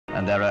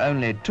and there are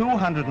only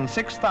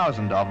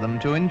 206,000 of them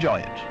to enjoy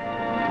it.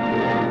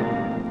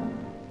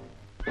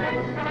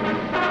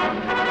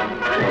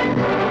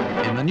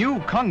 In the new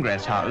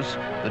Congress House,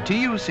 the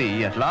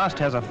TUC at last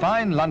has a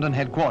fine London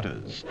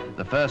headquarters,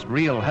 the first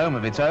real home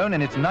of its own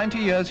in its 90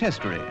 years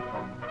history.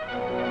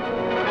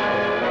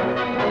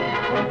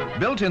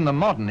 Built in the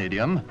modern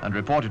idiom and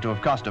reported to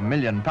have cost £1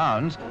 million,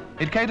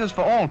 it caters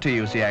for all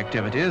TUC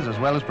activities as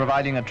well as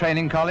providing a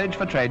training college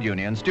for trade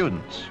union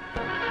students.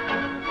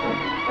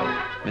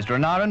 Mr.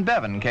 Aneurin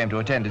Bevan came to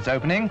attend its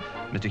opening,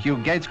 Mr. Hugh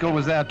Gaitskell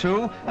was there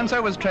too, and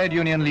so was trade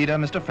union leader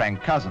Mr.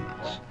 Frank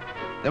Cousins.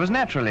 There was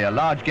naturally a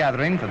large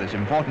gathering for this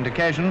important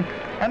occasion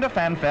and a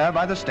fanfare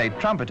by the state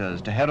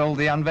trumpeters to herald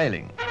the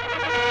unveiling.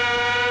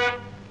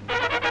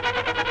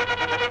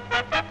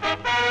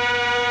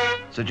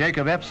 Sir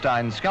Jacob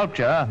Epstein's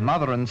sculpture,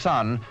 Mother and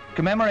Son,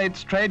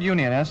 commemorates trade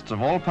unionists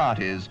of all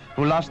parties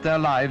who lost their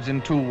lives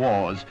in 2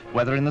 wars,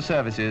 whether in the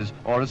services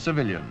or as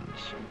civilians.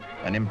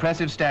 An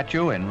impressive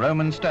statue in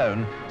Roman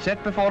stone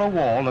set before a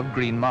wall of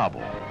green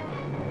marble.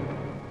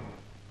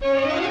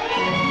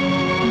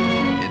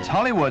 It's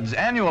Hollywood's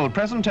annual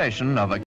presentation of a